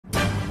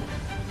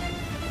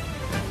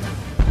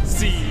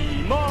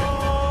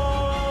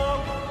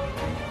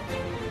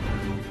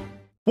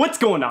What's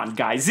going on,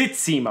 guys?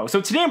 It's Cimoooooooo. So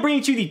today I'm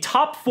bringing to you the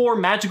top 4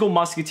 Magical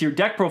Musketeer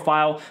deck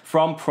profile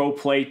from Pro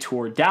Play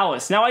Tour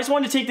Dallas. Now, I just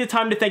wanted to take the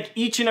time to thank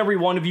each and every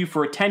one of you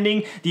for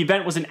attending. The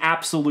event was an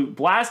absolute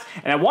blast,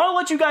 and I want to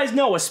let you guys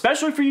know,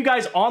 especially for you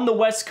guys on the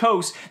West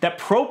Coast, that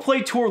Pro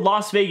Play Tour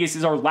Las Vegas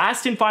is our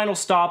last and final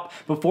stop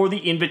before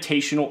the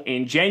Invitational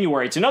in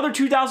January. It's another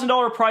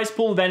 $2,000 prize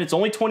pool event. It's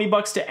only 20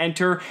 bucks to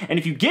enter, and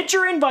if you get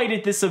your invite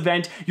at this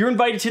event, you're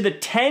invited to the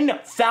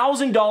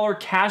 $10,000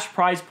 cash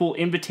prize pool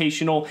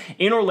Invitational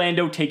in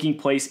Orlando taking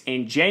place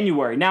in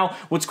January. Now,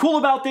 what's cool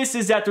about this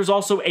is that there's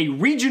also a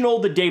regional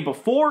the day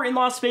before in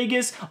Las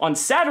Vegas on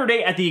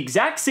Saturday at the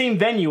exact same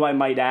venue, I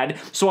might add.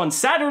 So on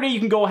Saturday, you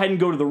can go ahead and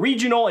go to the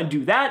regional and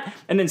do that,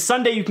 and then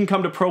Sunday you can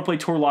come to Pro Play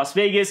Tour Las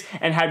Vegas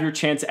and have your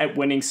chance at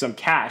winning some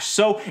cash.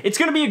 So it's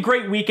going to be a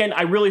great weekend.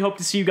 I really hope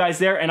to see you guys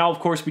there, and I'll of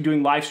course be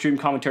doing live stream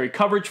commentary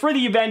coverage for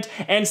the event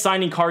and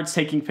signing cards,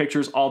 taking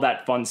pictures, all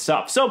that fun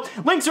stuff. So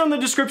links are in the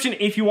description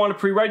if you want to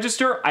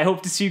pre-register. I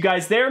hope to see you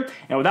guys there,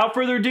 and without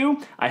further ado,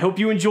 I hope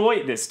you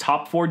enjoy this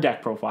top 4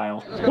 deck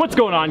profile. What's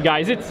going on,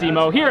 guys? It's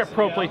Cimoooooooo here at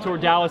Pro Play Tour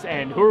Dallas,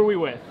 and who are we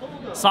with?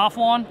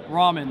 Safwaan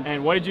Rahman.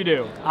 And what did you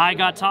do? I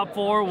got top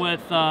 4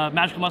 with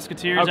Magical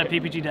Musketeers at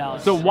PPG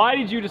Dallas. So why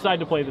did you decide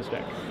to play this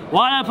deck?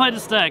 Why did I play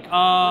this deck?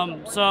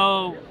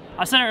 So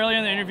I said it earlier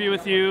in the interview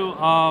with you.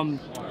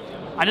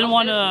 I didn't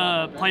want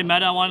to play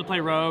meta, I wanted to play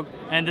rogue,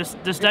 and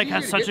this deck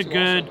has such a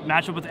good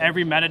matchup with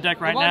every meta deck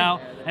right now,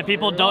 and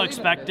people don't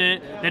expect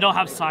it, they don't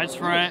have sides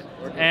for it,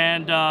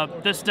 and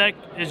this deck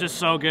is just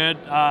so good.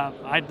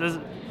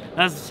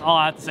 That's all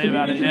I have to say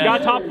about it. You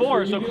got top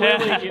 4, so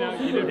clearly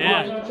you did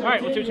fine. All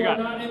right, let's see what you got.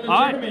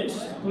 All right.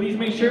 Please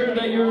make sure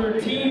that your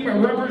team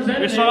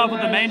representative. We start off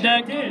with the main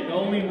deck.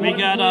 We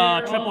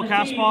got triple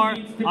Caspar,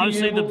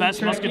 obviously the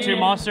best Musketeer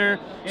monster.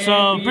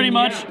 So pretty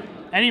much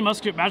any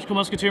Magical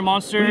Musketeer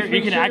monster,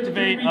 you can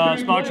activate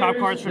spell trap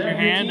cards from your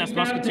hand, that's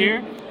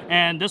Musketeer.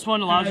 And this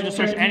one allows you to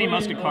search any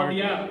Musket card.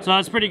 So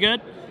that's pretty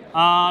good.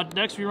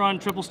 Next we run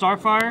triple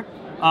Starfire.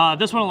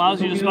 This one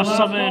allows you to special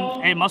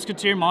summon a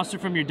Musketeer monster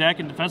from your deck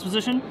in defense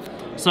position.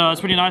 So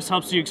it's pretty nice,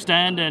 helps you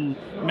extend and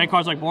make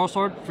cards like Moral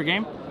Sword for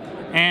game.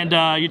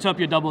 And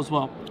Utopia double as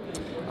well.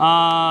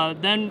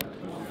 Then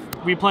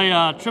we play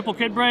triple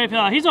Kid Brave.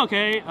 He's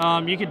okay.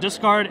 You can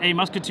discard a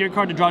Musketeer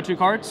card to draw 2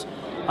 cards.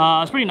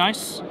 It's pretty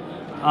nice.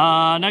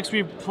 Next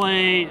we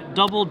play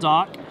double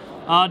Doc.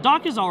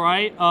 Doc is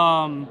alright,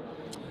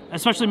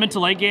 especially mid to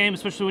late game,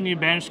 especially when you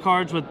banish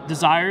cards with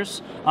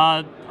desires.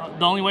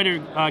 The only way to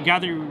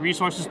gather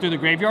resources through the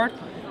graveyard.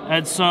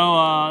 And so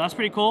that's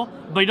pretty cool,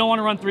 but you don't want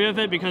to run 3 of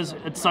it because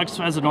it sucks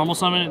as a normal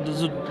summon, it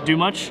doesn't do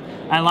much.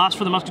 And last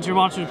for the Musketeer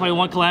monster, we play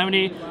 1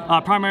 Calamity,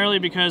 primarily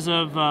because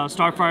of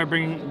Starfire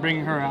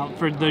bringing her out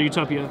for the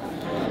Utopia.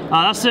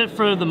 That's it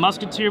for the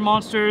Musketeer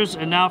monsters,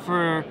 and now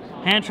for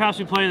hand traps,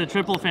 we play the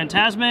triple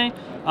Phantasme.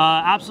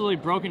 Absolutely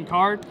broken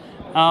card.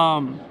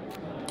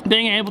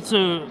 Being able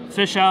to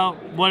fish out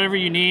whatever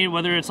you need,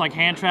 whether it's like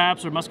hand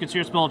traps or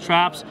Musketeer spell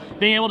traps,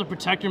 being able to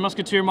protect your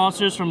Musketeer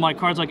monsters from like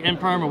cards like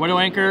Imperm or Widow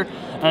Anchor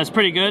is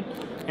pretty good.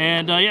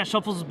 And yeah,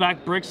 shuffles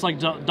back bricks like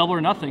double or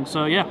nothing,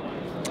 so yeah.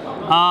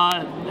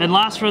 And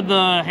last for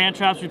the hand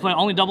traps, we play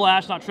only double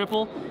Ash, not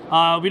triple.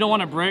 We don't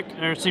want to brick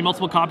or see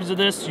multiple copies of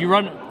this. You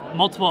run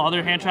multiple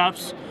other hand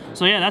traps.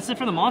 So yeah, that's it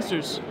for the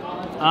monsters.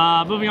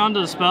 Moving on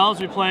to the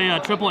spells, we play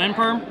triple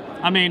Imperm.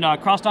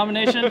 Cross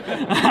Domination.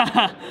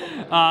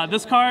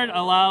 This card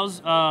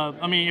allows,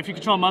 if you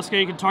control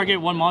Musket, you can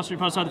target 1 monster you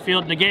put outside the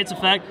field, negates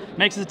effect,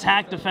 makes its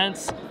attack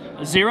defense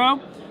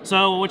 0.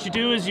 So what you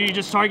do is you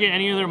just target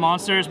any of their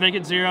monsters, make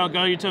it 0,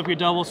 go Utopia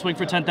double, swing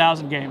for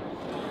 10,000 game.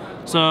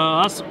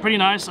 So that's pretty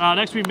nice.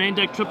 Next we main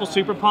deck triple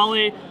Super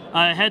Poly.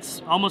 It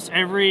hits almost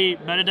every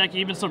meta deck,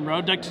 even some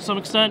road deck to some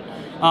extent.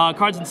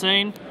 Card's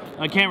insane.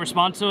 I can't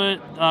respond to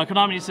it.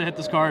 Konami needs to hit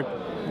this card.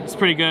 It's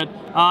pretty good.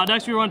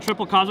 Next we run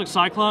triple Cosmic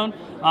Cyclone.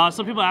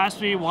 Some people ask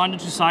me why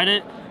did you side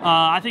it.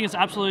 I think it's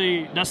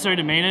absolutely necessary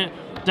to main it.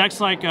 Decks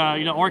like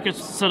Orchid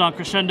set on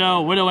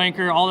Crescendo, Widow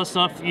Anchor, all this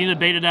stuff, you need to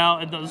bait it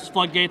out, and those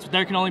floodgates,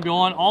 there can only be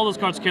 1. All those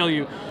cards kill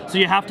you. So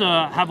you have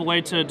to have a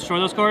way to destroy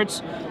those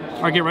cards,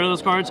 or get rid of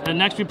those cards. And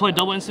next we play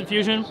double Instant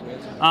Fusion.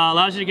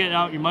 Allows you to get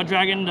out your Mud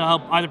Dragon to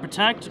help either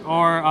protect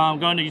or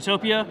go into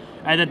Utopia.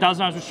 And then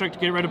 1,000 times restrict to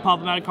get rid of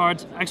problematic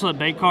cards. Excellent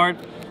bait card.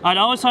 I'd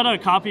always thought of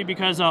a copy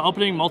because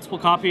opening multiple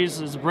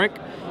copies is a brick.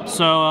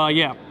 So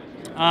yeah.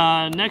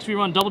 Next we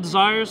run double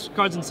Desires.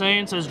 Card's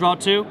insane, says draw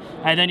 2.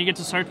 And then you get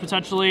to search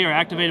potentially or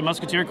activate a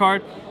Musketeer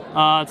card.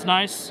 It's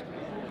nice.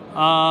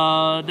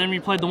 Then we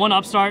played the 1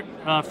 Upstart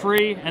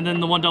free, and then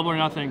the 1 Double or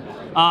Nothing.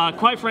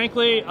 Quite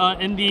frankly,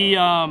 in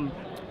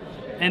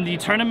the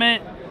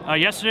tournament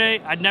yesterday,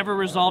 I'd never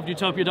resolved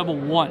Utopia double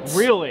once.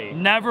 Really?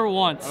 Never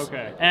once.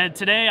 Okay. And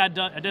today I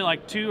did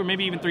like 2 or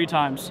maybe even 3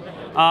 times.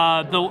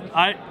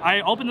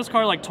 I opened this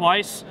card like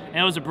twice, and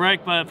it was a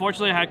brick, but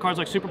fortunately I had cards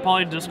like Super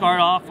Poly to discard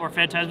off or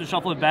Phantasm to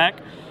shuffle it back.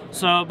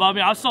 So, but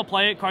I'll still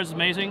play it. Card's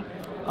amazing.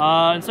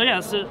 And so yeah,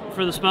 that's it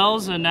for the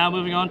spells. And now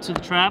moving on to the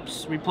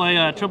traps, we play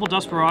triple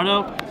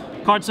Desperado.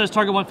 Card says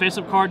target 1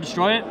 face-up card,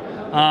 destroy it.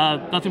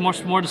 Nothing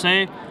more to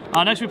say.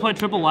 Next we play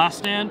Triple Last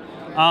Stand.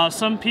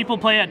 Some people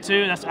play at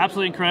 2. That's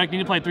absolutely incorrect. You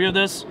need to play 3 of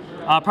this.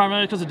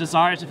 Primarily because of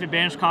desires. If you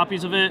banish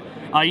copies of it,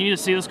 you need to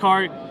see this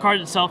card.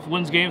 Card itself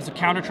wins games. It's a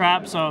counter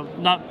trap, so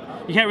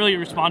you can't really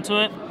respond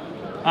to it.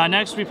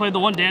 Next, we played the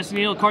 1 Dancing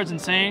Needle. Card's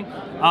insane.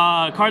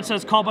 Card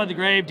says Called by the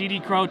Grave,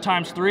 DD Crow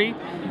 ×3.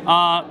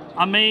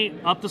 I may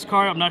up this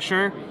card, I'm not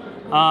sure.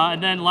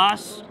 And then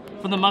last,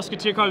 for the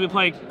Musketeer card, we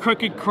play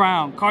Crooked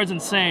Crown. Card's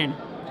insane.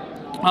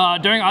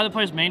 During either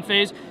player's main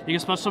phase, you can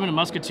special summon a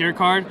Musketeer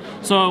card.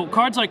 So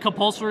cards like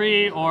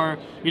Compulsory or,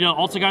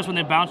 Ultra guys when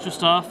they bounce your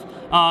stuff,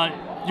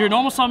 your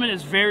normal summon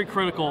is very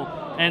critical.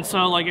 And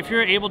so, like, if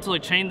you're able to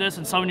like chain this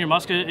and summon your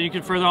musket, you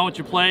can further on with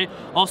your play.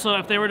 Also,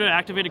 if they were to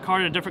activate a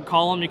card in a different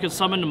column, you could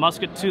summon the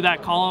musket to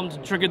that column to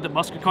trigger the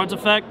musket card's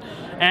effect,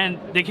 and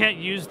they can't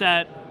use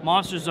that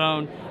monster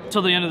zone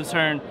till the end of the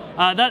turn.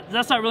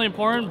 That's not really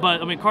important,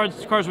 but I mean,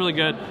 card's really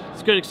good.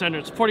 It's a good extender.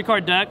 It's a 40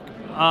 card deck.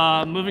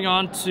 Moving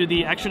on to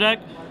the extra deck,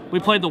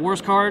 we played the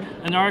worst card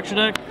in our extra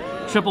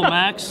deck, Triple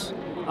Max.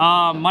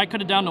 Might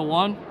cut it down to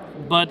 1.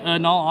 But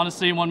in all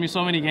honesty, it won me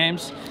so many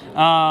games.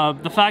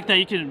 The fact that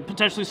you can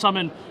potentially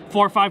summon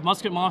 4 or 5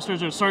 musket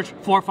monsters or search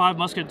 4 or 5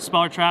 musket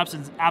speller traps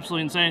is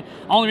absolutely insane.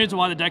 Only reason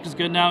why the deck is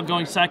good now,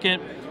 going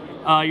second,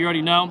 you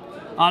already know.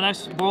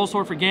 Next, Boral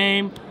Sword for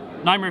game.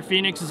 Nightmare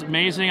Phoenix is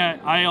amazing.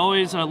 I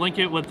always link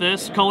it with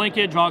this. Co-link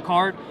it, draw a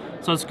card,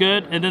 so it's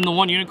good. And then the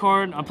 1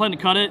 Unicorn, I'm planning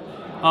to cut it.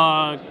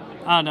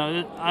 I don't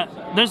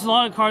know. There's a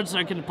lot of cards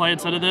I can play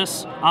instead of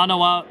this. I don't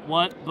know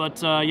what,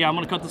 but yeah, I'm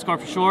going to cut this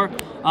card for sure.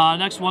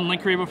 Next one,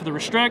 Link Reaver for the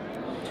Restrict.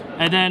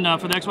 And then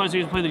for the XYZ,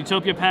 we play the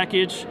Utopia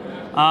package.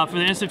 For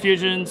the Instant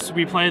Fusions,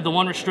 we play the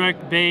 1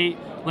 Restrict, Bait,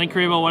 Link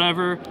Reaver,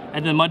 whatever,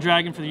 and then Mud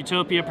Dragon for the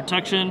Utopia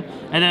protection.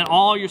 And then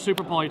all your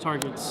Super Poly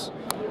targets,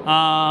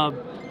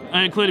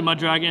 including Mud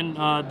Dragon,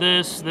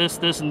 this,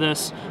 and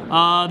this.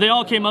 They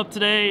all came up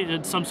today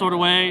in some sort of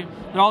way.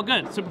 They're all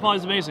good. Super Poly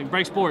is amazing.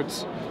 Break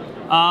sports.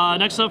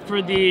 Next up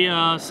for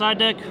the side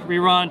deck, we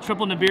run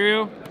Triple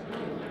Nibiru.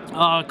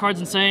 Card's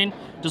insane.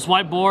 Just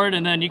white board,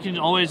 and then you can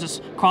always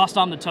just cross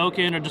down the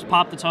token or just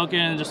pop the token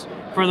and just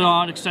further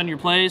on extend your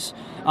plays.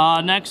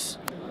 Next,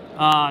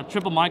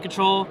 Triple Mind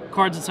Control.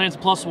 Card's insane. It's a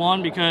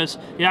 +1 because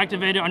you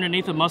activate it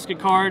underneath a musket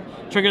card.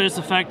 Trigger this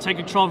effect, take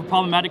control of a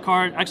problematic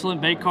card.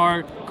 Excellent bait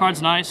card.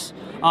 Card's nice.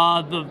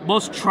 The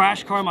most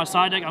trash card in my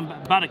side deck, I'm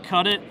about to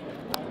cut it.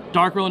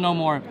 Dark Ruler No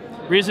More.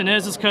 Reason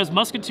is because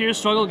Musketeers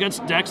struggle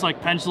against decks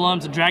like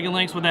Pendulums and Dragon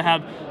Links where they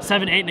have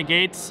 7-8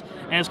 negates,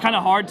 and it's kind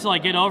of hard to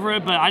like get over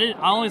it. But I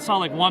only saw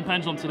like 1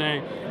 Pendulum today,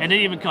 and it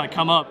didn't even like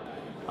come up.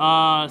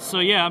 So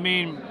yeah, I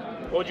mean,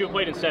 what would you have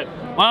played instead?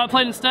 What I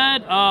played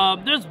instead,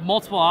 there's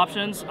multiple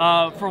options.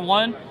 For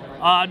one,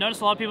 I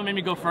noticed a lot of people made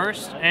me go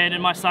first, and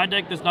in my side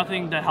deck, there's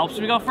nothing that helps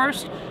me go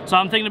first. So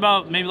I'm thinking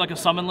about maybe like a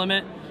summon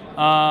limit,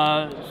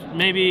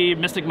 maybe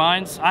Mystic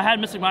Minds. I had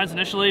Mystic Minds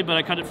initially, but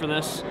I cut it for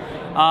this.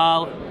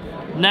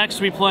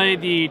 Next, we play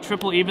the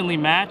Triple Evenly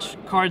Match.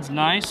 Card's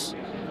nice.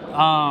 A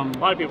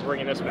lot of people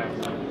bringing this back.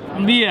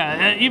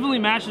 Yeah, Evenly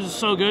Match is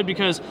so good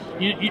because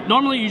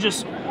normally you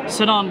just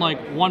sit on like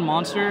 1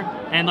 monster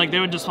and like they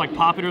would just like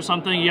pop it or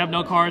something. You have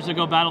no cards to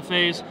go battle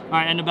phase. All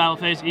right, end of battle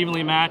phase,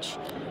 Evenly Match.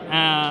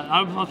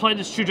 I played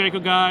this True Draco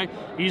guy.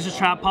 He uses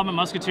Trap, Pop, and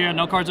Musketeer,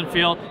 no cards in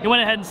field. He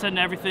went ahead and sent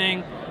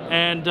everything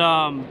and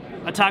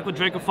attack with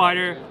Draco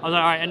Fighter. I was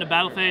like, all right, end of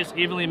battle phase,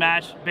 Evenly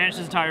Match, banish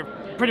his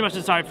pretty much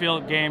his entire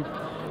field game.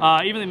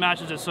 Evenly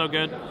Match is just so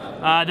good.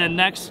 Then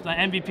next, the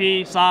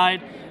MVP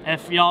side,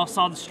 if y'all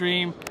saw the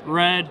stream,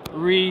 Red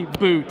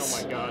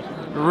Reboots. Oh my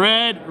god.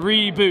 Red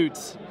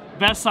Reboots.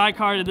 Best side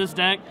card in this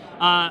deck.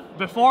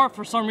 Before,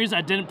 for some reason,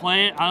 I didn't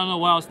play it. I don't know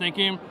what I was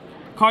thinking.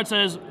 Card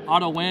says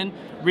auto win.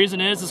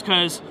 Reason is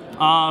because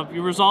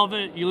you resolve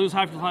it, you lose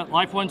half your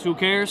life points, who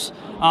cares?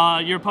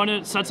 Your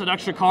opponent sets an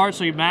extra card,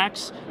 so you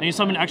max, and you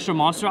summon an extra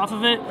monster off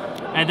of it,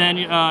 and then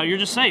you're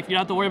just safe. You don't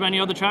have to worry about any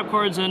other trap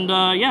cards, and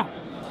yeah.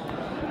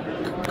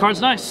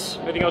 Card's nice.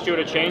 Anything else you would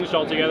have changed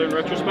altogether in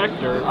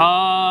retrospect? Or?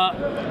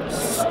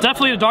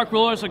 Definitely the Dark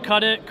Rulers would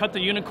cut the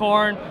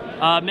Unicorn,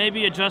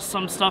 maybe adjust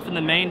some stuff in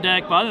the main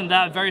deck, but other than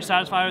that, very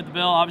satisfied with the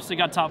build. Obviously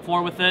got top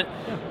 4 with it.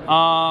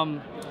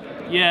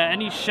 Yeah,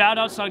 any shout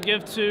outs I'll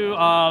give to,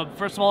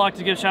 first of all, I'd like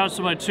to give shout outs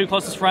to my 2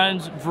 closest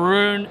friends,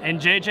 Varun and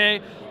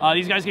JJ.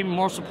 These guys gave me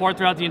more support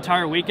throughout the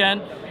entire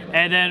weekend.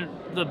 And then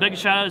the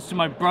biggest shout out is to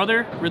my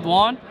brother,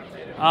 Ridwan,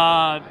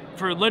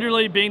 for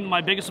literally being my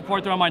biggest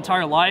support throughout my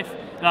entire life.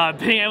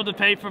 Being able to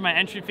pay for my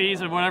entry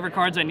fees and whatever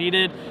cards I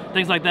needed,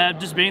 things like that,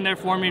 just being there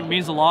for me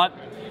means a lot.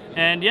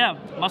 And yeah,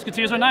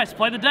 Musketeers are nice,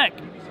 play the deck.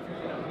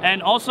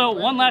 And also,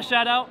 one last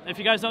shout out, if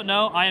you guys don't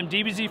know, I am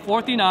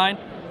DBZ439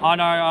 on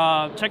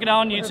our, check it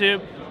out on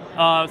YouTube,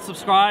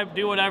 subscribe,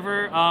 do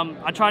whatever.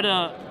 I try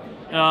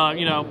to,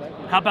 you know,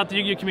 help out the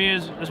Yu-Gi-Oh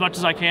community as much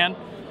as I can.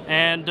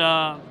 And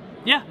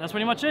yeah, that's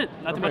pretty much it,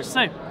 nothing much to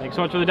say. Thanks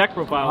so much for the deck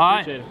profile, All right.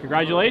 Appreciate it.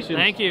 Congratulations.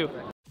 Thank you.